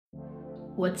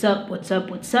What's up? What's up?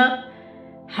 What's up?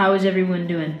 How is everyone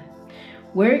doing?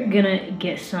 We're gonna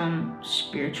get some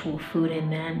spiritual food in,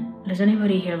 man. Does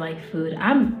anybody here like food?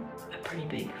 I'm a pretty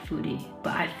big foodie,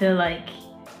 but I feel like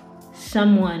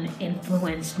someone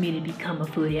influenced me to become a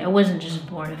foodie. I wasn't just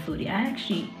born a foodie.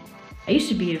 I used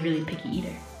to be a really picky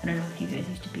eater. I don't know if you guys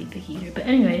used to be a picky eater, but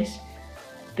anyways,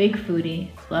 big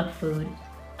foodie, love food.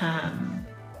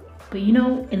 But you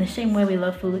know, in the same way we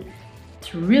love food,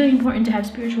 it's really important to have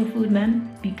spiritual food,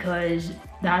 man, because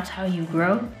that's how you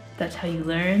grow, that's how you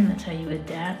learn, that's how you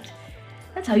adapt,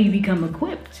 that's how you become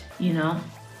equipped, you know?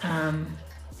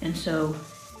 And so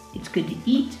it's good to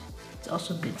eat, it's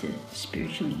also good to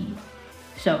spiritually eat.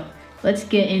 So let's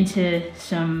get into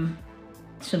some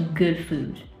good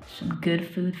food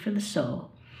for the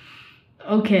soul.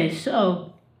 Okay,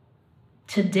 so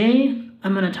today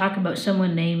I'm gonna talk about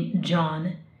someone named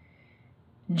John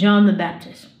the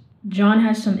Baptist. John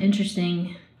has some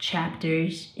interesting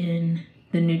chapters in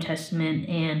the New Testament,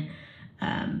 and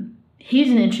he's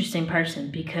an interesting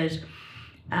person because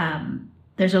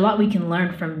there's a lot we can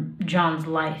learn from John's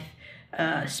life,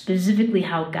 specifically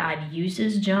how God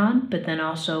uses John, but then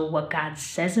also what God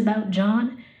says about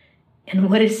John and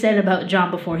what is said about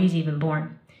John before he's even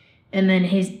born. And then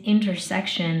his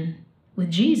intersection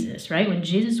with Jesus, right? When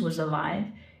Jesus was alive,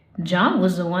 John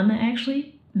was the one that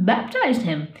actually baptized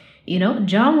him. You know,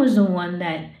 John was the one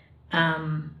that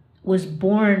was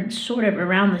born sort of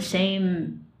around the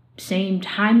same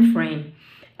time frame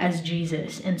as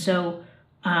Jesus. And so,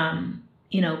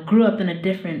 grew up in a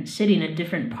different city, in a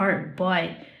different part,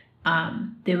 but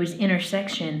there was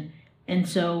intersection. And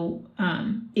so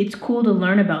it's cool to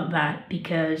learn about that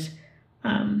because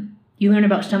you learn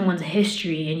about someone's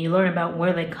history and you learn about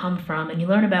where they come from and you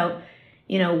learn about,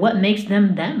 what makes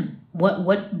them them,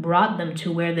 what brought them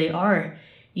to where they are.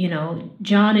 You know,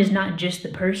 John is not just the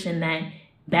person that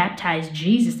baptized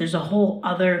Jesus. There's a whole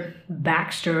other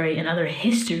backstory and other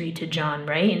history to John,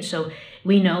 right? And so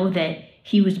we know that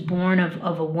he was born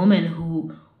of a woman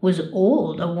who was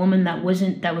old, a woman that was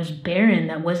barren,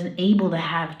 that wasn't able to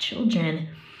have children,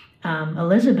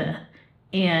 Elizabeth.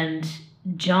 And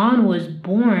John was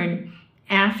born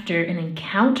after an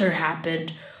encounter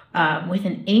happened with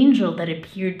an angel that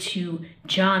appeared to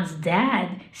John's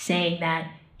dad saying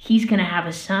that he's going to have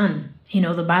a son.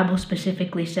 The Bible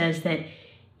specifically says that,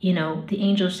 the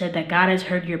angel said that God has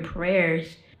heard your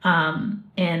prayers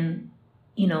and,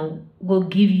 will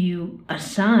give you a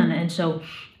son. And so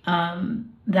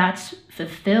that's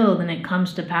fulfilled and it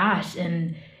comes to pass.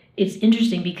 And it's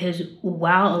interesting because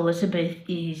while Elizabeth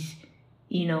is,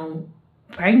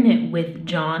 pregnant with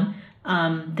John,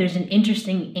 there's an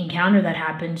interesting encounter that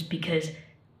happens because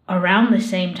around the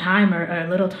same time or a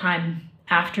little time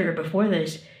after or before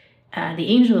this, the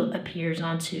angel appears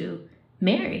onto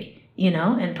Mary,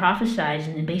 and prophesies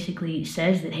and basically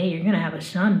says that, hey, you're going to have a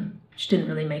son, which didn't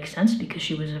really make sense because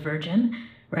she was a virgin,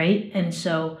 right? And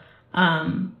so,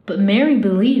 but Mary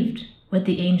believed what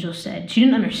the angel said. She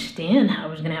didn't understand how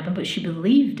it was going to happen, but she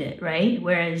believed it, right?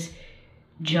 Whereas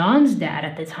John's dad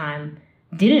at the time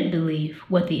didn't believe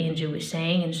what the angel was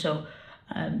saying. And so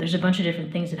there's a bunch of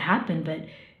different things that happen, but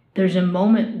there's a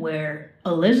moment where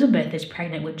Elizabeth is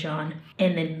pregnant with John,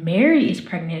 and then Mary is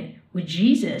pregnant with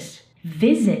Jesus,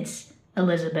 visits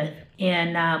Elizabeth.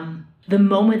 And the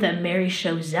moment that Mary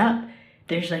shows up,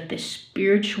 there's like this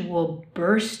spiritual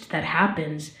burst that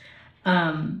happens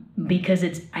because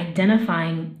it's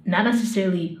identifying not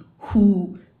necessarily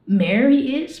who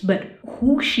Mary is, but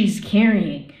who she's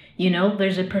carrying.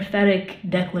 There's a prophetic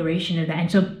declaration of that.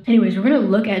 And so anyways, we're going to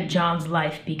look at John's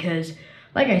life because,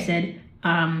 like I said,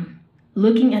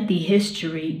 looking at the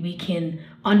history, we can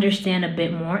understand a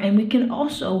bit more, and we can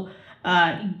also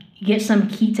get some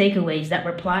key takeaways that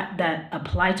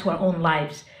apply to our own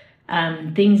lives,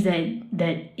 things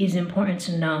that is important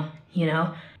to know.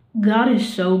 God is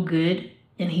so good,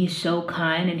 and he's so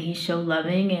kind, and he's so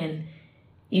loving, and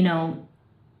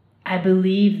I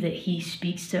believe that he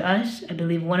speaks to us. I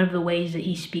believe one of the ways that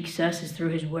he speaks to us is through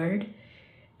his word,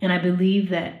 and I believe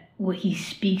that what he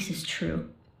speaks is true.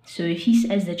 So if he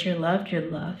says that you're loved, you're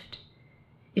loved.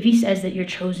 If he says that you're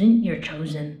chosen, you're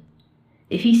chosen.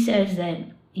 If he says that,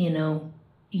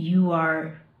 you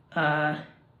are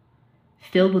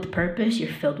filled with purpose,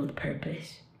 you're filled with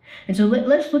purpose. And so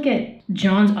let's look at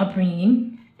John's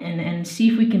upbringing and see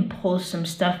if we can pull some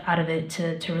stuff out of it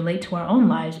to relate to our own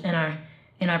lives and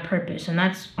our purpose. And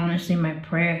that's honestly my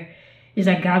prayer, is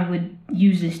that God would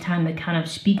use this time to kind of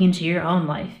speak into your own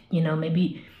life.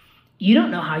 Maybe you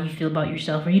don't know how you feel about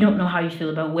yourself, or you don't know how you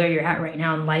feel about where you're at right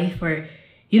now in life, or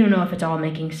you don't know if it's all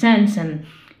making sense, and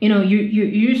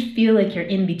you just feel like you're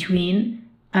in between.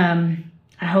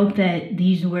 I hope that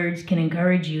these words can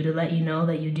encourage you, to let you know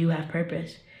that you do have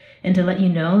purpose, and to let you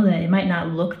know that it might not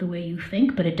look the way you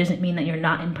think, but it doesn't mean that you're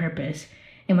not in purpose.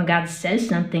 And when God says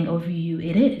something over you,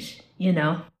 it is,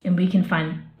 and we can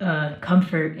find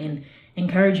comfort and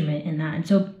encouragement in that. And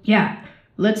so, yeah,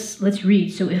 let's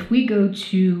read. So if we go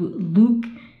to Luke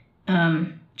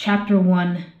chapter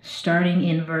 1, starting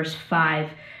in verse 5,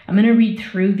 I'm going to read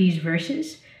through these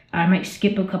verses. I might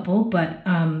skip a couple, but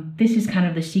this is kind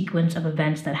of the sequence of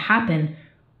events that happen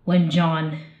when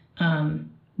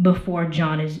before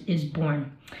John is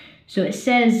born. So it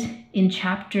says in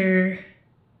chapter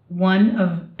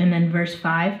 1 and then verse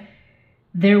 5,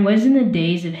 there was in the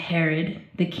days of Herod,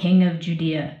 the king of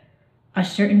Judea, a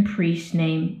certain priest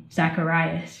named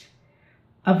Zacharias,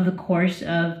 of the course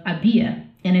of Abiah,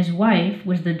 and his wife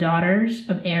was the daughters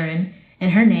of Aaron,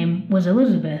 and her name was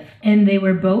Elizabeth. And they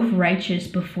were both righteous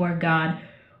before God,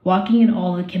 walking in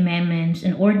all the commandments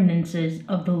and ordinances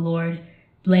of the Lord,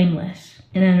 blameless.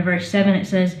 And then in verse 7 it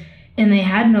says, and they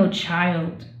had no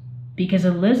child, because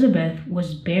Elizabeth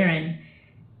was barren,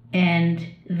 and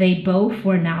they both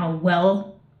were now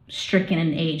well stricken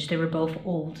in age. They were both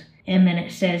old. And then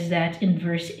it says that in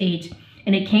verse 8,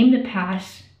 and it came to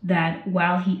pass that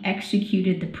while he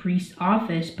executed the priest's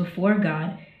office before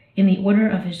God in the order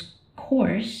of his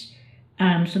course,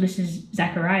 so this is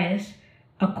Zacharias,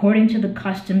 according to the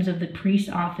customs of the priest's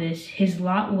office, his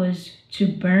lot was to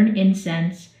burn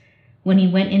incense when he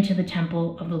went into the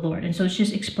temple of the Lord. And so it's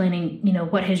just explaining,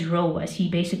 what his role was. He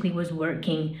basically was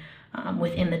working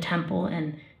within the temple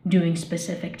and doing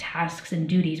specific tasks and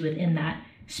duties within that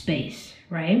space,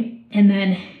 right? And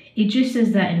then it just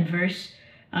says that in verse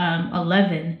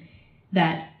 11,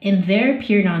 that, and there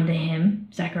appeared unto him,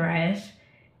 Zacharias,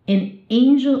 an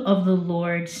angel of the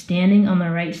Lord standing on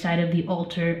the right side of the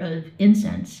altar of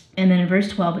incense. And then in verse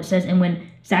 12 it says, and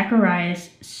when Zacharias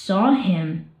saw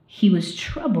him, he was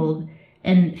troubled,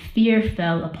 and fear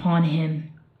fell upon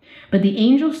him. But the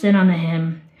angel said unto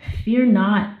him, fear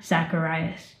not,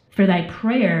 Zacharias, for thy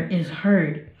prayer is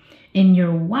heard, and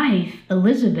your wife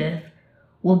Elizabeth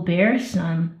will bear a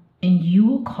son, and you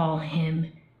will call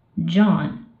him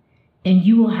John. And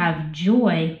you will have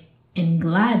joy and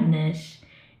gladness,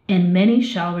 and many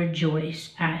shall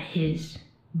rejoice at his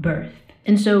birth.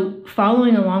 And so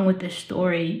following along with this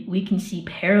story, we can see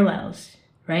parallels,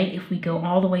 right? If we go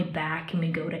all the way back and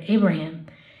we go to Abraham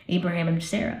and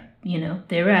Sarah,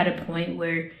 they were at a point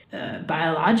where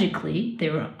biologically they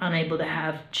were unable to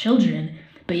have children,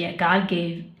 but yet God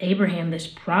gave Abraham this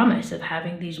promise of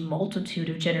having these multitude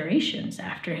of generations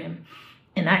after him.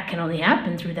 And that can only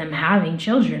happen through them having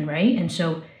children, right? And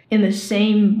so in the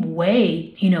same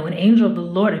way, an angel of the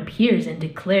Lord appears and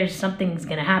declares something's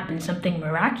going to happen, something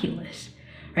miraculous,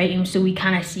 right? And so we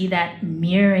kind of see that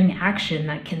mirroring action,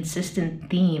 that consistent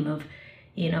theme of,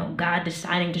 God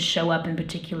deciding to show up in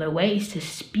particular ways to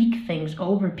speak things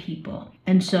over people.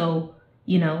 And so,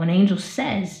 an angel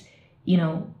says,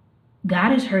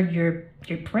 God has heard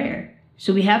your prayer.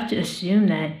 So we have to assume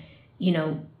that,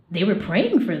 they were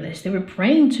praying for this. They were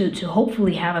praying to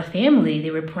hopefully have a family.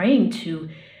 They were praying to,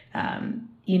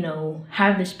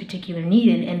 have this particular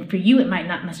need. And for you, it might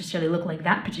not necessarily look like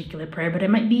that particular prayer, but it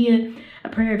might be a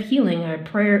prayer of healing, or a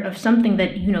prayer of something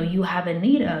that, you have a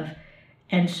need of.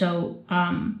 And so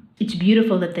it's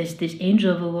beautiful that this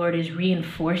angel of the Lord is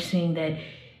reinforcing that,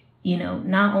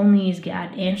 not only is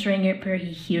God answering your prayer,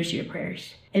 he hears your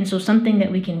prayers. And so something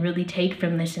that we can really take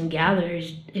from this and gather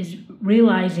is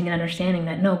realizing and understanding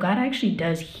that, no, God actually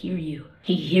does hear you.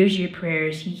 He hears your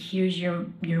prayers. He hears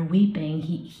your weeping.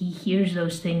 He hears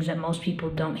those things that most people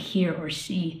don't hear or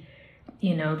see.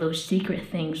 Those secret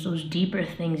things, those deeper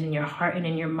things in your heart and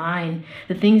in your mind,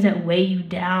 the things that weigh you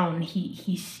down.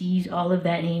 He sees all of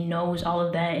that, and he knows all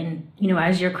of that. And,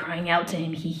 as you're crying out to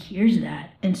him, he hears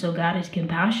that. And so God is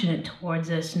compassionate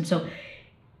towards us. And so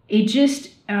it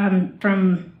just,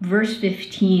 from verse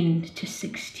 15 to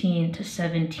 16 to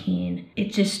 17,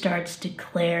 it just starts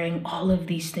declaring all of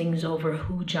these things over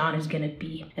who John is going to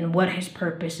be and what his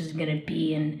purpose is going to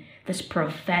be. And this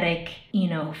prophetic,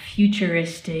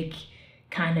 futuristic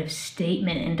kind of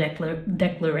statement and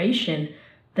declaration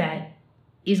that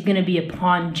is going to be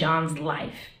upon John's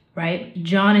life, right?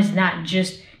 John is not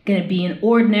just going to be an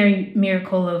ordinary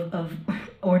miracle of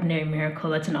ordinary miracle.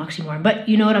 That's an oxymoron, but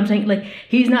you know what I'm saying? Like,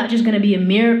 he's not just going to be a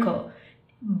miracle,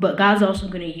 but God's also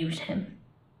going to use him.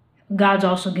 God's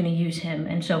also going to use him.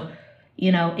 And so,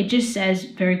 it just says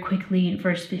very quickly in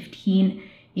verse 15,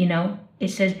 it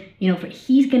says, for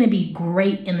he's going to be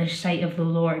great in the sight of the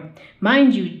Lord.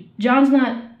 Mind you, John's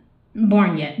not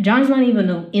born yet. John's not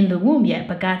even in the womb yet,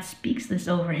 but God speaks this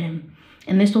over him.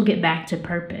 And this will get back to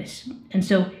purpose. And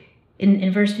so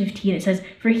in verse 15, it says,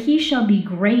 "For he shall be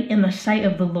great in the sight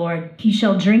of the Lord. He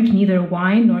shall drink neither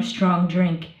wine nor strong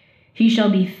drink. He shall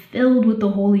be filled with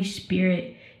the Holy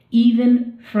Spirit,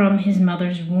 even from his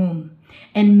mother's womb.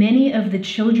 And many of the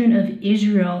children of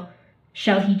Israel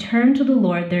shall he turn to the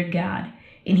Lord their God.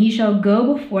 And he shall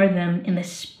go before them in the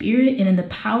spirit and in the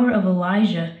power of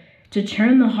Elijah, to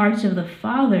turn the hearts of the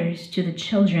fathers to the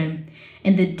children,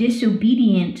 and the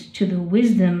disobedient to the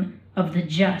wisdom of the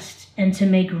just, and to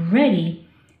make ready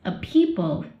a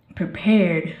people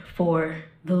prepared for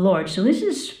the Lord." So this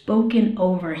is spoken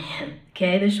over him,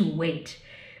 okay? This weight,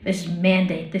 this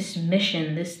mandate, this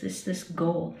mission, this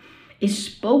goal is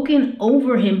spoken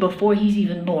over him before he's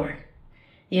even born,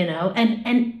 you know?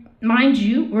 And mind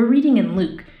you, we're reading in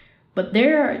Luke, but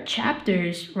there are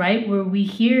chapters, right, where we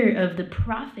hear of the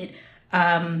prophet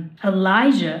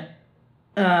Elijah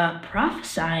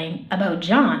prophesying about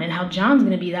John, and how John's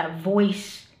going to be that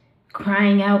voice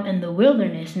crying out in the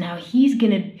wilderness, and how he's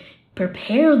going to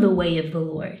prepare the way of the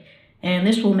Lord. And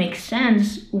this will make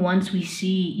sense once we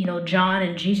see, you know, John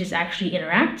and Jesus actually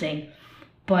interacting.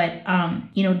 But,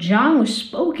 you know, John was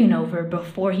spoken over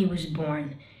before he was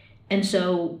born. And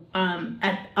so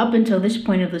up until this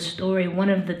point of the story, one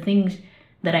of the things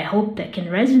that I hope that can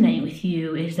resonate with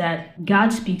you is that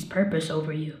God speaks purpose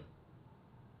over you.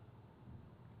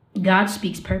 God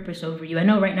speaks purpose over you. I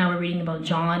know right now we're reading about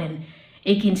John, and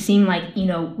it can seem like, you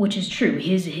know, which is true,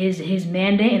 his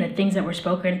mandate and the things that were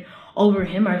spoken over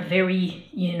him are very,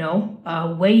 you know,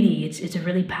 weighty. It's a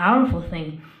really powerful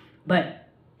thing, but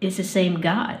it's the same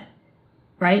God,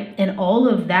 right? And all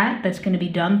of that that's going to be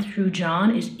done through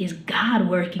John is God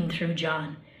working through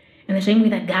John, in the same way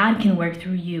that God can work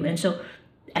through you. And so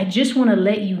I just want to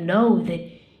let you know that,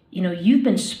 you know, you've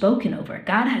been spoken over.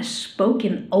 God has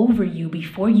spoken over you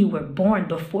before you were born,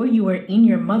 before you were in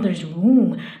your mother's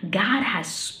womb. God has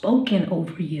spoken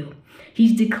over you.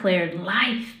 He's declared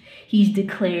life. He's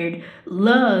declared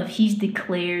love. He's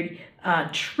declared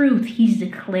truth. He's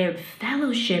declared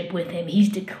fellowship with him. He's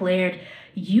declared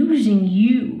using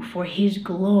you for his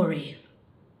glory.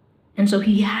 And so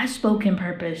he has spoken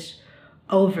purpose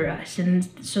over us. And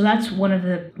so that's one of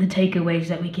the takeaways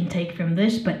that we can take from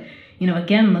this. But, you know,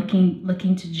 again,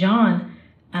 looking to John,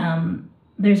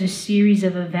 there's a series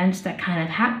of events that kind of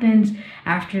happens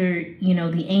after, you know,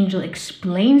 the angel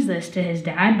explains this to his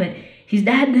dad, but his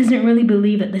dad doesn't really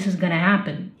believe that this is going to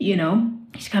happen, you know?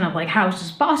 He's kind of like, how is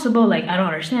this possible? Like, I don't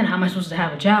understand. How am I supposed to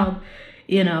have a child?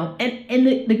 You know? And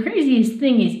the craziest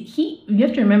thing is you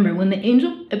have to remember, when the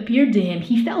angel appeared to him,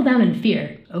 he fell down in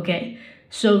fear, okay?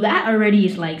 So that already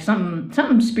is like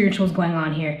something spiritual is going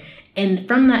on here. And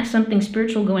from that something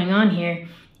spiritual going on here,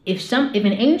 if an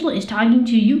angel is talking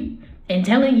to you and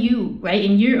telling you, right,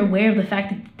 and you're aware of the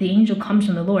fact that the angel comes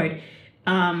from the Lord,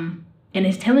 and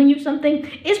is telling you something,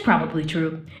 it's probably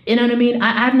true. You know what I mean?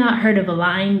 I've not heard of a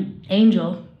lying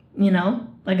angel, you know,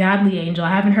 a godly angel. I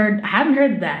haven't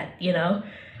heard of that, you know.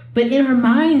 But in our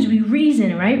minds, we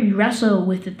reason, right? We wrestle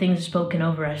with the things spoken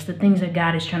over us, the things that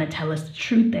God is trying to tell us, the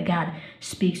truth that God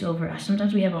speaks over us.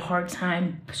 Sometimes we have a hard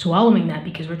time swallowing that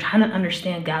because we're trying to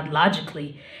understand God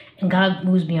logically, and God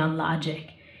moves beyond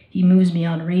logic. He moves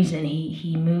beyond reason.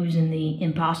 He moves in the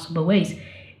impossible ways.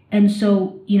 And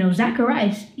so, you know,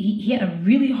 Zacharias, he had a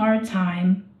really hard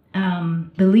time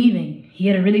believing.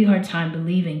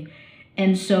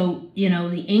 And so, you know,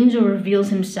 the angel reveals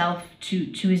himself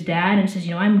to his dad and says,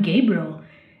 you know, I'm Gabriel,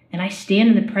 and I stand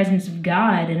in the presence of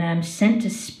God, and I'm sent to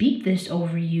speak this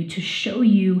over you, to show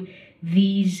you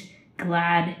these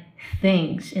glad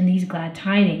things and these glad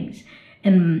tidings.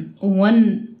 And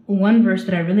one verse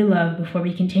that I really love before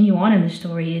we continue on in the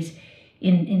story is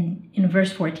in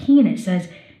verse 14. It says,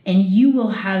 "And you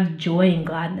will have joy and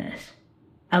gladness."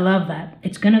 I love that.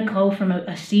 It's going to go from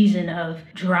a season of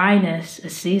dryness, a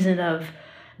season of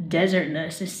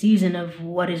desertness, a season of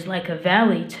what is like a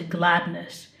valley, to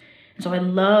gladness. And so I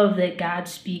love that God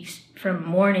speaks from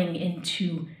mourning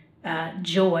into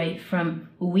joy, from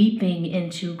weeping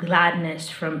into gladness,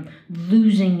 from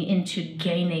losing into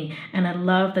gaining. And I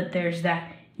love that there's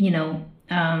that, you know,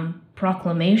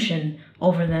 proclamation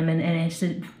over them. And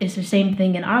it's the same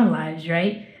thing in our lives,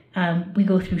 right? We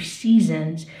go through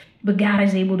seasons, but God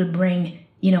is able to bring,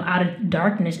 you know, out of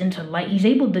darkness into light. He's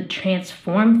able to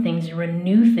transform things and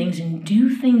renew things and do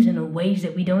things in ways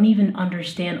that we don't even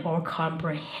understand or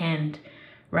comprehend,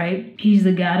 right? He's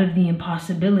the God of the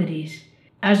impossibilities.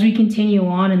 As we continue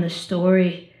on in the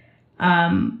story,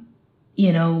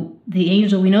 you know,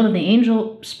 we know that the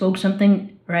angel spoke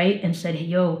something, right? And said, hey,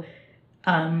 yo,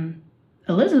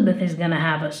 Elizabeth is going to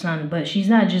have a son, but she's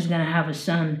not just going to have a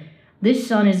son. This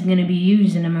son is going to be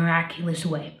used in a miraculous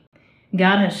way.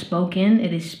 God has spoken,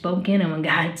 it is spoken, and when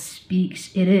God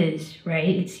speaks, it is, right?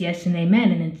 It's yes and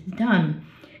amen, and it's done.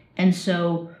 And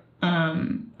so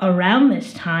around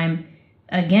this time,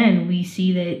 again, we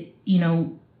see that,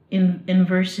 in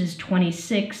verses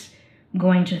 26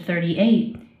 going to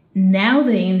 38, now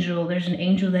there's an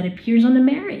angel that appears unto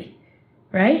Mary,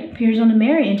 right? Appears unto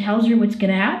Mary and tells her what's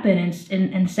going to happen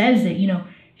and says that,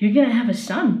 you're going to have a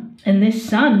son. And this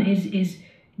son is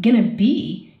going to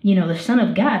be, the Son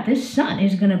of God. This son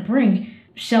is going to bring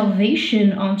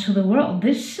salvation onto the world.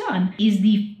 This son is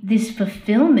this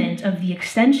fulfillment of the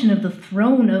extension of the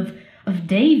throne of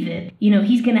David.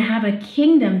 He's going to have a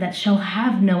kingdom that shall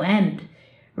have no end,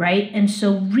 right? And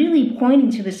so really pointing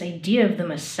to this idea of the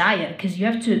Messiah, because you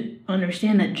have to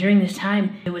understand that during this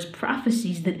time, there was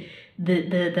prophecies that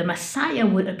the Messiah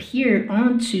would appear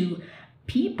onto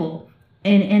people.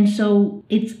 And so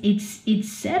it's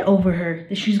said over her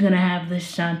that she's going to have this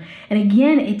son. And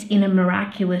again, it's in a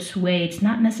miraculous way. It's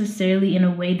not necessarily in a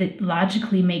way that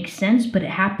logically makes sense, but it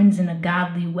happens in a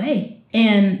godly way.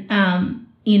 And,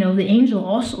 the angel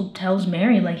also tells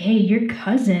Mary, like, hey, your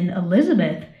cousin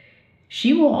Elizabeth,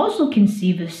 she will also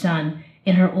conceive a son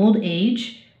in her old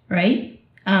age, right?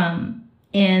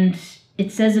 And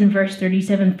it says in verse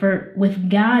 37, for with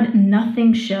God,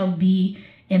 nothing shall be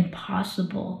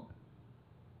impossible.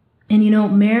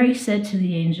 And, Mary said to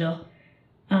the angel,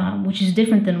 which is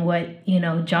different than what,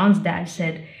 John's dad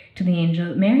said to the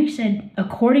angel. Mary said,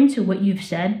 according to what you've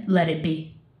said, let it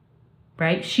be,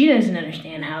 right? She doesn't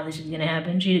understand how this is going to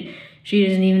happen. She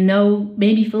doesn't even know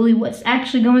maybe fully what's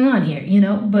actually going on here,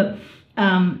 but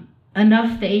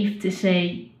enough faith to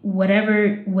say,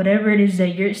 whatever it is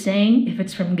that you're saying, if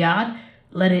it's from God,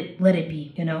 let it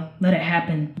be, let it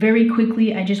happen. Very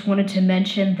quickly, I just wanted to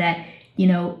mention that,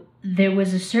 there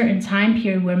was a certain time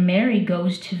period where Mary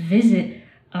goes to visit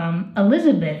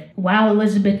Elizabeth while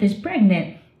Elizabeth is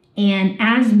pregnant. And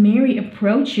as Mary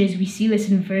approaches, we see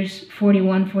this in verse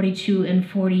 41, 42, and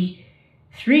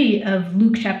 43 of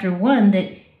Luke chapter 1,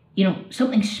 that,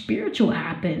 something spiritual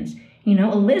happens.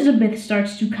 Elizabeth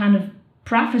starts to kind of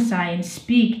prophesy and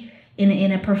speak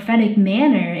in a prophetic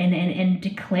manner and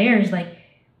declares, like,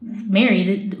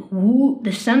 Mary,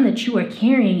 the son that you are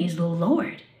carrying is the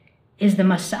Lord, is the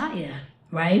Messiah,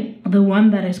 right? The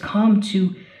one that has come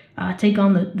to take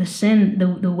on the sin,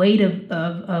 the weight of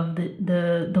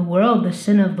the world, the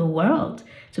sin of the world,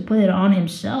 to put it on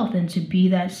himself and to be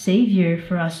that savior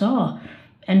for us all.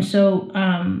 And so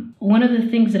one of the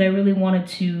things that I really wanted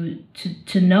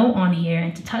to know on here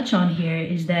and to touch on here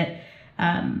is that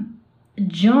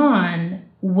John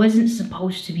wasn't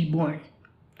supposed to be born,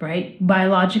 right?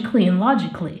 Biologically and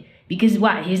logically. Because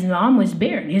why? His mom was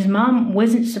barren. His mom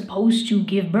wasn't supposed to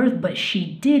give birth, but she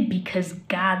did because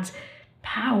God's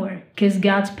power.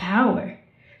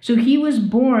 So he was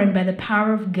born by the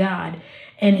power of God,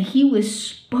 and he was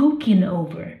spoken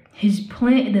over. His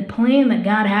plan, the plan that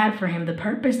God had for him, the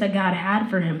purpose that God had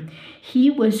for him, he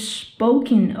was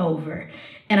spoken over.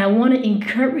 And I want to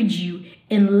encourage you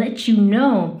and let you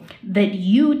know that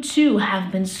you too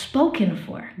have been spoken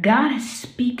for. God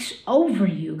speaks over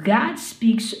you. God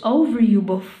speaks over you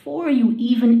before you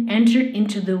even enter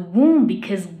into the womb,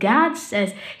 because God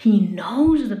says he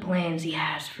knows the plans he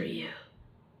has for you.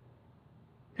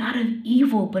 Not of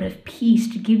evil, but of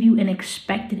peace, to give you an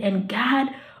expected. And God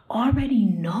already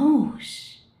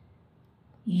knows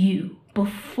you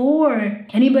before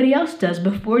anybody else does,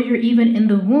 before you're even in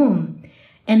the womb.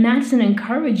 And that's an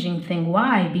encouraging thing.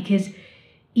 Why? Because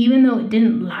even though it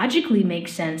didn't logically make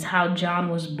sense how John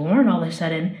was born all of a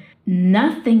sudden,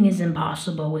 nothing is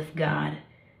impossible with God,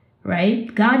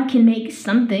 right? God can make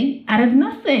something out of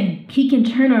nothing. He can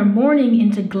turn our mourning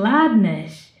into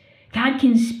gladness. God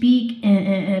can speak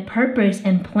and purpose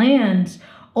and plans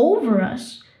over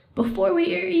us before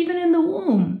we are even in the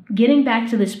womb. Getting back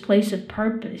to this place of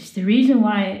purpose, the reason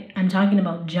why I'm talking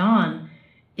about John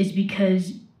is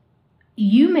because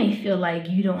you may feel like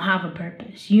you don't have a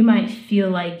purpose. You might feel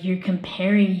like you're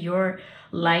comparing your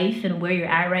life and where you're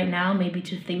at right now, maybe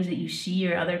to things that you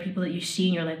see or other people that you see,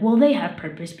 and you're like, well, they have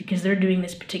purpose because they're doing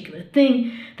this particular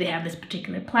thing. They have this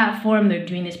particular platform. They're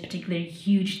doing this particular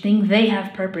huge thing. They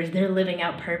have purpose. They're living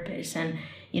out purpose. And,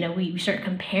 we start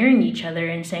comparing each other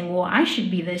and saying, well, I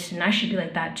should be this and I should be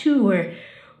like that too. Or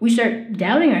we start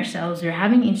doubting ourselves or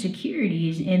having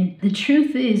insecurities. And the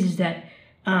truth is that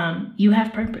you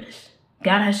have purpose.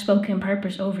 God has spoken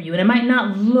purpose over you. And it might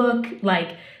not look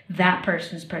like that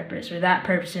person's purpose or that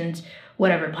person's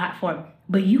whatever platform,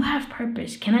 but you have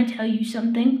purpose. Can I tell you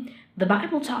something? The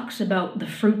Bible talks about the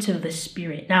fruits of the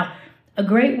Spirit. Now, a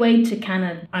great way to kind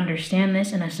of understand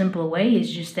this in a simple way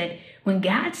is just that when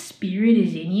God's Spirit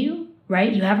is in you,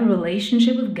 right? You have a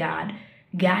relationship with God.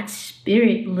 God's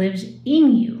spirit lives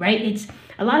in you, right? It's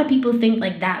a lot of people think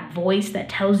like that voice that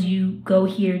tells you go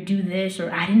here, do this,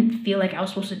 or I didn't feel like I was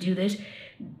supposed to do this.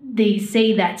 They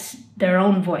say that's their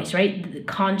own voice, right? The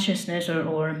consciousness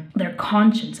or their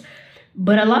conscience.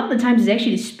 But a lot of the times it's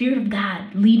actually the Spirit of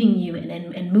God leading you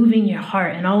and moving your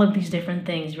heart and all of these different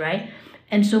things, right?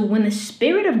 And so when the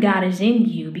Spirit of God is in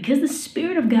you, because the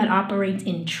Spirit of God operates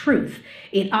in truth,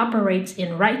 it operates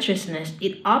in righteousness,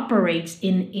 it operates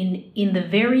in the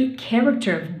very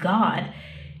character of God,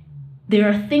 there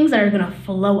are things that are going to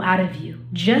flow out of you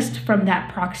just from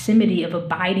that proximity of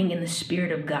abiding in the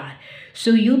Spirit of God.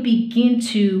 So you'll begin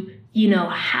to,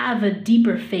 have a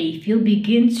deeper faith. You'll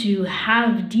begin to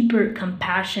have deeper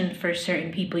compassion for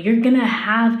certain people. You're going to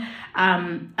have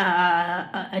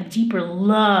a deeper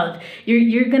love.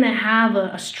 You're going to have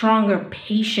a stronger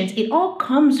patience. It all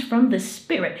comes from the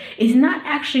Spirit. It's not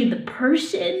actually the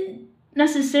person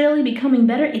necessarily becoming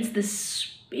better. It's the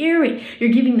Spirit.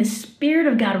 You're giving the Spirit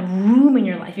of God room in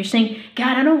your life. You're saying,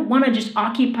 God, I don't want to just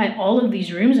occupy all of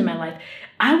these rooms in my life.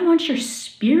 I want your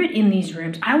Spirit in these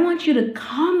rooms. I want you to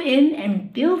come in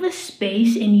and fill the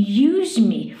space and use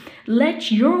me.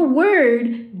 Let your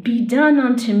word be done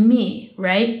unto me,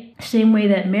 right? Same way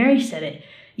that Mary said it,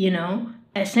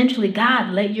 essentially,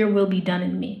 God, let your will be done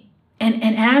in me. And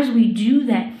as we do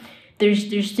that,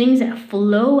 there's things that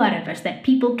flow out of us that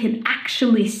people can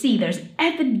actually see. There's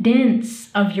evidence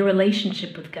of your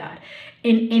relationship with God.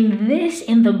 And this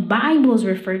in the Bible is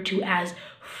referred to as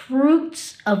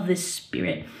fruits of the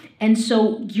Spirit. And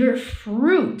so your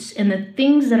fruits and the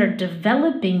things that are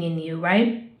developing in you,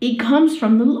 right? It comes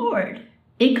from the Lord.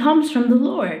 It comes from the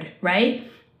Lord, right?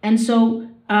 And so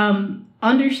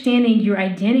understanding your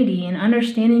identity and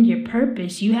understanding your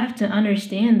purpose, you have to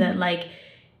understand that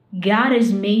God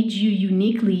has made you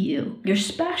uniquely you. You're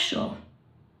special.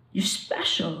 You're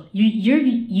special. You're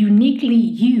uniquely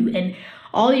you. And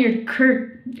all your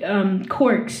quirks,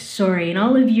 and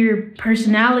all of your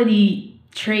personality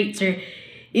traits, or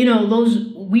those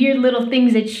weird little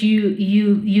things that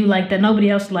you like that nobody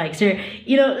else likes, or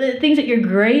the things that you're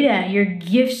great at, your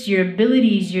gifts, your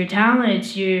abilities, your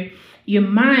talents, your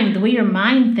mind, the way your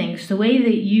mind thinks, the way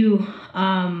that you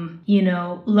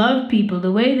love people,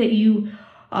 the way that you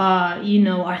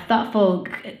are thoughtful,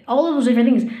 all of those different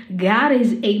things. God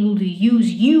is able to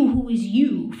use you, who is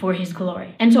you, for his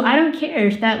glory. And so I don't care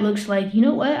if that looks like,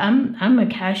 I'm a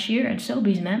cashier at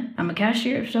Sobeys, man. I'm a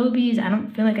cashier at Sobeys. I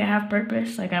don't feel like I have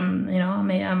purpose. Like I'm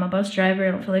a bus driver.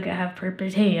 I don't feel like I have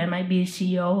purpose. Hey, I might be a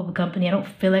CEO of a company. I don't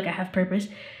feel like I have purpose.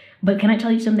 But can I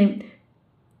tell you something?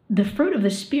 The fruit of the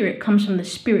Spirit comes from the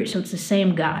Spirit, so it's the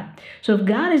same God. So if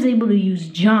God is able to use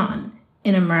John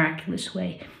in a miraculous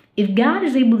way, if God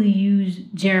is able to use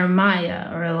Jeremiah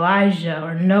or Elijah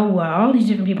or Noah, all these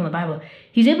different people in the Bible,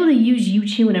 he's able to use you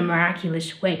too in a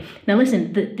miraculous way. Now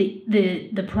listen,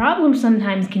 the problem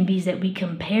sometimes can be is that we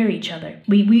compare each other.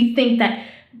 We think that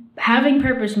having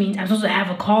purpose means I'm supposed to have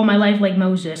a call in my life like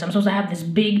Moses. I'm supposed to have this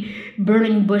big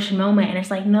burning bush moment. And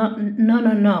it's like,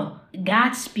 no.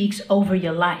 God speaks over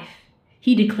your life.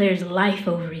 He declares life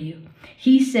over you.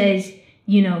 He says,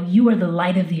 you are the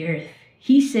light of the earth.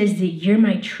 He says that you're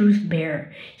my truth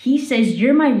bearer. He says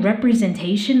you're my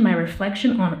representation, my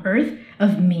reflection on earth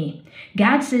of me.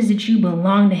 God says that you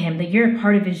belong to him, that you're a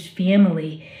part of his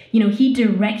family. He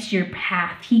directs your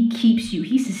path. He keeps you.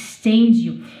 He sustains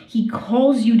you. He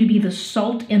calls you to be the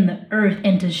salt in the earth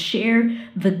and to share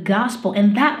the gospel.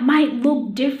 And that might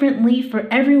look differently for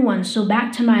everyone. So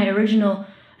back to my original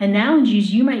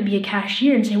analogies, you might be a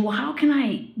cashier and say, well, how can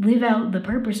I live out the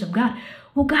purpose of God?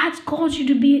 Well, God's called you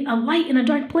to be a light in a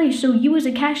dark place. So you as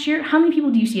a cashier, how many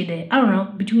people do you see a day? I don't know,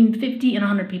 between 50 and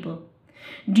 100 people.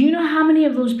 Do you know how many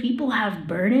of those people have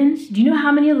burdens? Do you know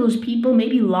how many of those people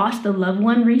maybe lost a loved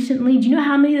one recently? Do you know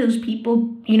how many of those people,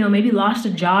 maybe lost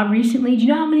a job recently? Do you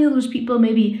know how many of those people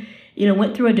maybe,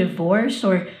 went through a divorce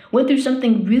or went through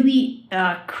something really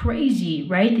crazy,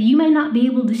 right? That you might not be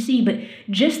able to see, but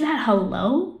just that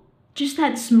hello, just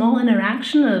that small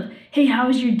interaction of, hey, how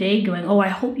is your day going? Oh, I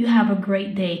hope you have a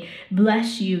great day.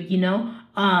 Bless you, you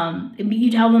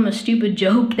tell them a stupid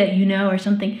joke that or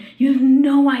something. You have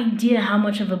no idea how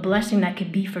much of a blessing that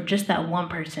could be for just that one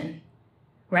person,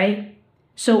 right?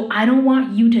 So I don't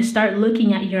want you to start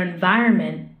looking at your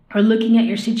environment or looking at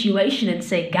your situation and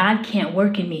say, God can't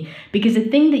work in me. Because the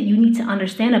thing that you need to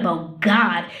understand about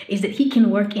God is that he can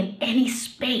work in any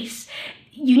space.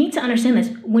 you need to understand this.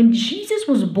 When Jesus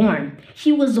was born,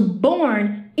 he was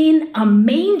born in a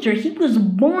manger. He was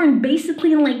born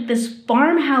basically in like this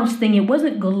farmhouse thing. It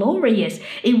wasn't glorious.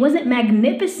 It wasn't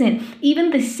magnificent.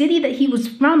 Even the city that he was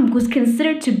from was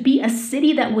considered to be a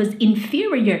city that was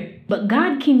inferior. But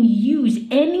God can use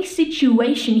any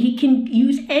situation. He can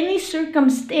use any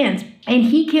circumstance, and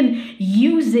he can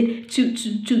use it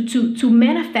to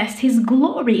manifest his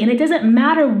glory. And it doesn't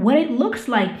matter what it looks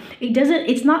like.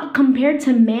 It's not compared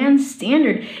to man's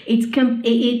standard.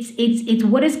 It's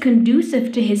what is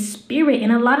conducive to his spirit.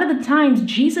 And a lot of the times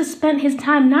Jesus spent his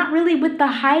time not really with the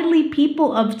highly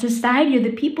people of society or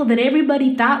the people that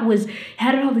everybody thought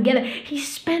had it all together. He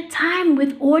spent time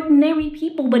with ordinary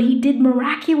people, but he did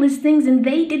miraculous things, and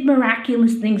they did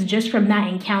miraculous things just from that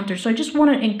encounter. So I just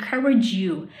want to encourage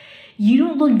you. You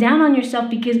don't look down on yourself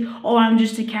because, oh, I'm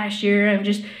just a cashier. I'm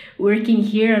just working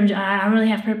here. I don't really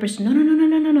have purpose. No,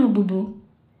 boo-boo.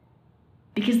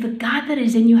 Because the God that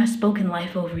is in you has spoken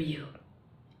life over you.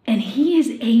 And he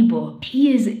is able,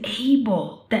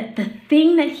 that the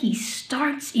thing that he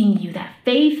starts in you, that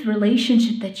faith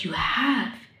relationship that you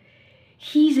have,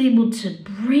 he's able to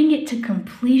bring it to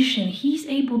completion. He's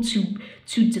able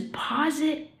to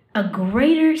deposit a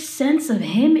greater sense of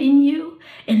him in you.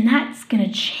 And that's going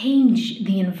to change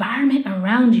the environment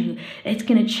around you. It's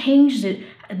going to change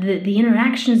the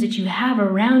interactions that you have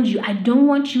around you. I don't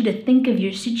want you to think of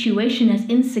your situation as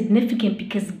insignificant,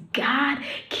 because God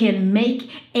can make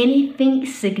anything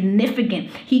significant.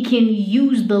 He can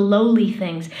use the lowly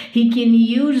things. He can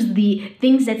use the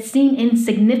things that seem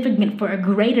insignificant for a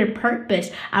greater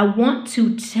purpose. I want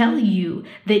to tell you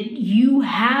that you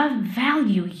have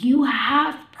value. You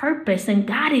have purpose, and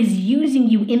God is using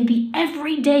you in the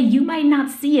everyday. You might not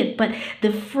see it, but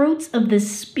the fruits of the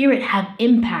Spirit have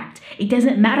impact. It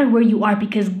doesn't matter where you are,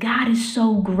 because God is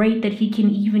so great that he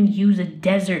can even use a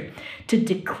desert to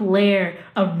declare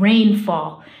a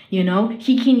rainfall. He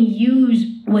can use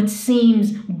what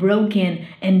seems broken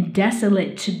and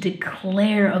desolate to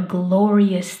declare a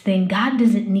glorious thing. God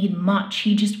doesn't need much.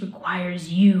 He just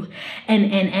requires you.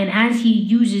 And as he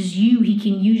uses you, he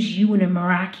can use you in a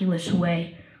miraculous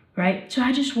way. Right? So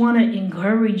I just want to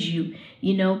encourage you,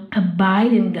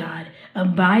 abide in God,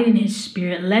 abide in his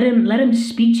Spirit. Let him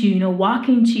speak to you, walk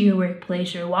into your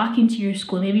workplace or walk into your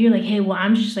school. Maybe you're like, hey, well,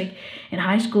 I'm just like in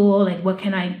high school. Like, what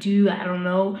can I do? I don't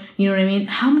know. You know what I mean?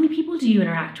 How many people do you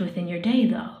interact with in your day,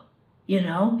 though?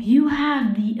 You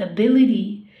have the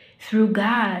ability through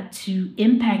God to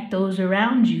impact those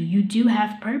around you. You do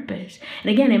have purpose. And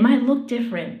again, it might look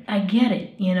different. I get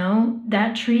it.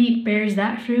 That tree bears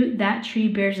that fruit. That tree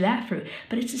bears that fruit.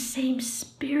 But it's the same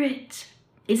Spirit.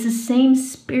 It's the same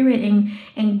Spirit.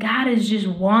 And God is just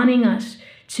wanting us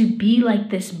to be like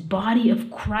this body of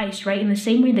Christ, right? In the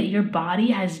same way that your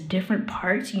body has different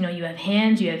parts. You have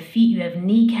hands, you have feet, you have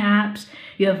kneecaps,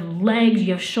 you have legs,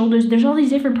 you have shoulders. There's all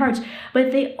these different parts,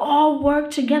 but they all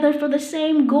work together for the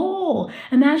same goal.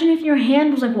 Imagine if your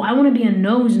hand was like, well, I want to be a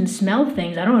nose and smell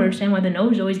things. I don't understand why the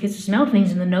nose always gets to smell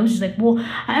things, and the nose is like, well,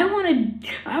 I want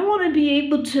to be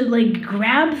able to like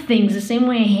grab things the same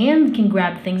way a hand can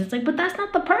grab things. It's like, but that's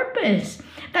not the purpose.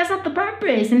 That's not the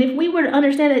purpose. And if we were to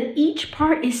understand that each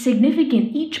part is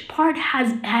significant, each part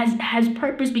has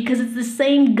purpose, because it's the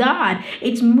same God.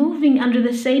 It's moving under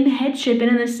the same headship and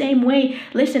in the same way.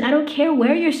 Listen, I don't care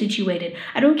where you're situated.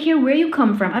 I don't care where you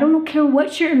come from. I don't care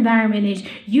what your environment is.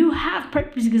 You have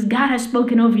purpose because God has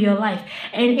spoken over your life.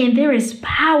 And there is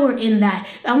power in that.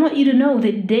 I want you to know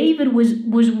that David was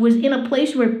in a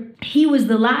place where he was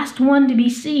the last one to be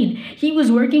seen. He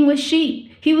was working with sheep.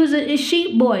 He was a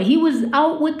sheep boy. He was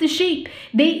out with the sheep.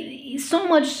 So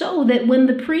much so that when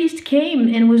the priest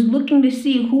came and was looking to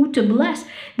see who to bless,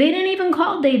 they didn't even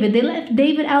call David. They left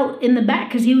David out in the back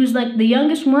because he was like the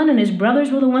youngest one, and his brothers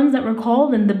were the ones that were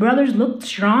called, and the brothers looked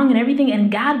strong and everything.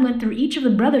 And God went through each of the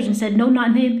brothers and said, no,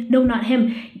 not him. No, not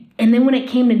him. And then when it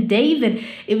came to David,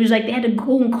 it was like they had to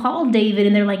go and call David,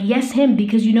 and they're like, yes, him,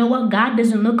 because you know what? God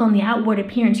doesn't look on the outward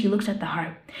appearance. He looks at the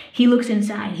heart. He looks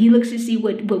inside. He looks to see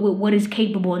what is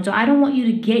capable. And so I don't want you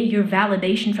to get your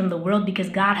validation from the world, because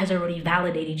God has already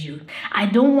validated you. I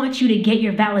don't want you to get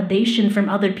your validation from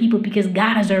other people, because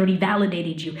God has already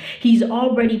validated you. He's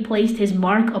already placed his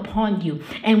mark upon you.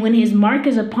 And when his mark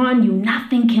is upon you,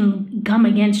 nothing can come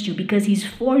against you, because he's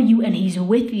for you and he's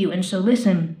with you. And so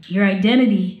listen, your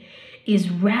identity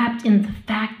is wrapped in the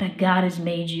fact that God has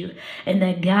made you and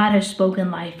that God has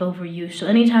spoken life over you. So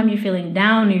anytime you're feeling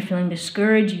down, you're feeling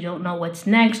discouraged, you don't know what's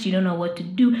next, you don't know what to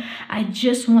do, I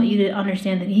just want you to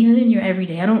understand that even in your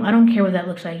everyday, I don't care what that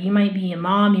looks like. You might be a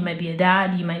mom, you might be a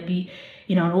dad, you might be,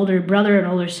 an older brother, an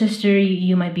older sister,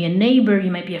 you might be a neighbor,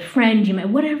 you might be a friend,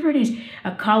 whatever it is,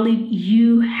 a colleague,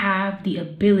 you have the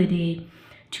ability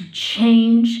to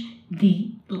change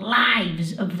the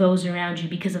lives of those around you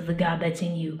because of the God that's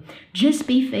in you. Just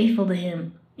be faithful to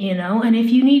him, and if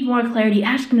you need more clarity,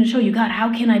 ask him to show you, God,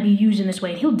 how can I be used in this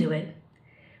way? And he'll do it.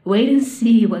 Wait and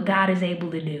see what God is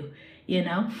able to do,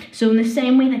 So in the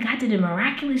same way that God did a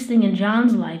miraculous thing in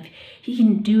John's life, he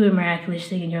can do a miraculous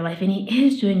thing in your life, and he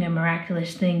is doing a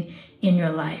miraculous thing in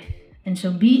your life. And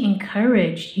so be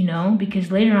encouraged,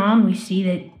 because later on we see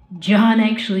that John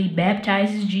actually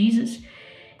baptizes Jesus,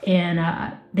 and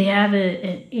they have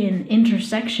an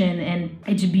intersection, and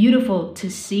it's beautiful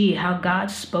to see how God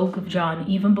spoke of John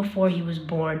even before he was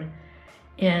born.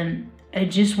 And I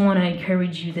just want to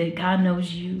encourage you that God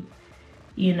knows you,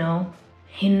 he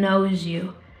knows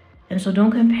you. And so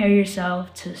don't compare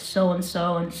yourself to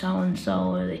so-and-so and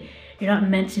so-and-so. You're not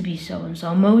meant to be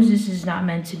so-and-so. Moses is not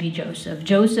meant to be Joseph.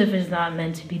 Joseph is not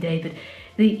meant to be David.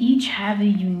 They each have a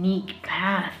unique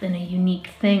path and a unique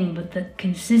thing, but the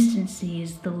consistency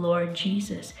is the Lord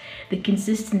Jesus. The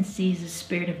consistency is the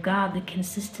Spirit of God. The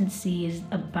consistency is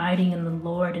abiding in the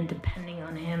Lord and depending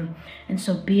on him. And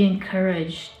so be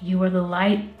encouraged. You are the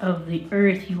light of the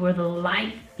earth. You are the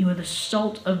light. You are the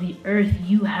salt of the earth.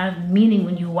 You have meaning.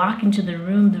 When you walk into the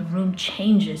room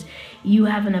changes. You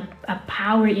have a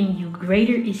power in you.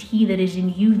 Greater is he that is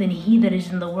in you than he that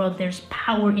is in the world. There's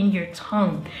power in your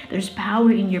tongue. There's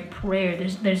power in your prayer.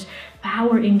 There's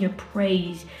power in your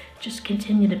praise. Just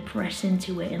continue to press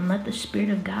into it and let the Spirit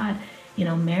of God,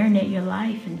 marinate your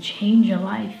life and change your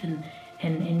life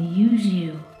and use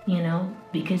you,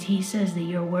 because he says that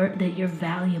you're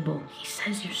valuable. He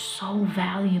says you're so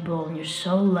valuable and you're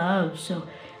so loved. So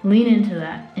lean into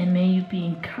that, and may you be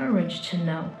encouraged to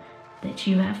know that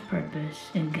you have purpose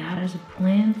and God has a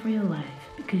plan for your life,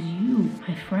 because you,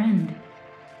 my friend,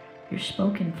 you're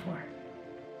spoken for.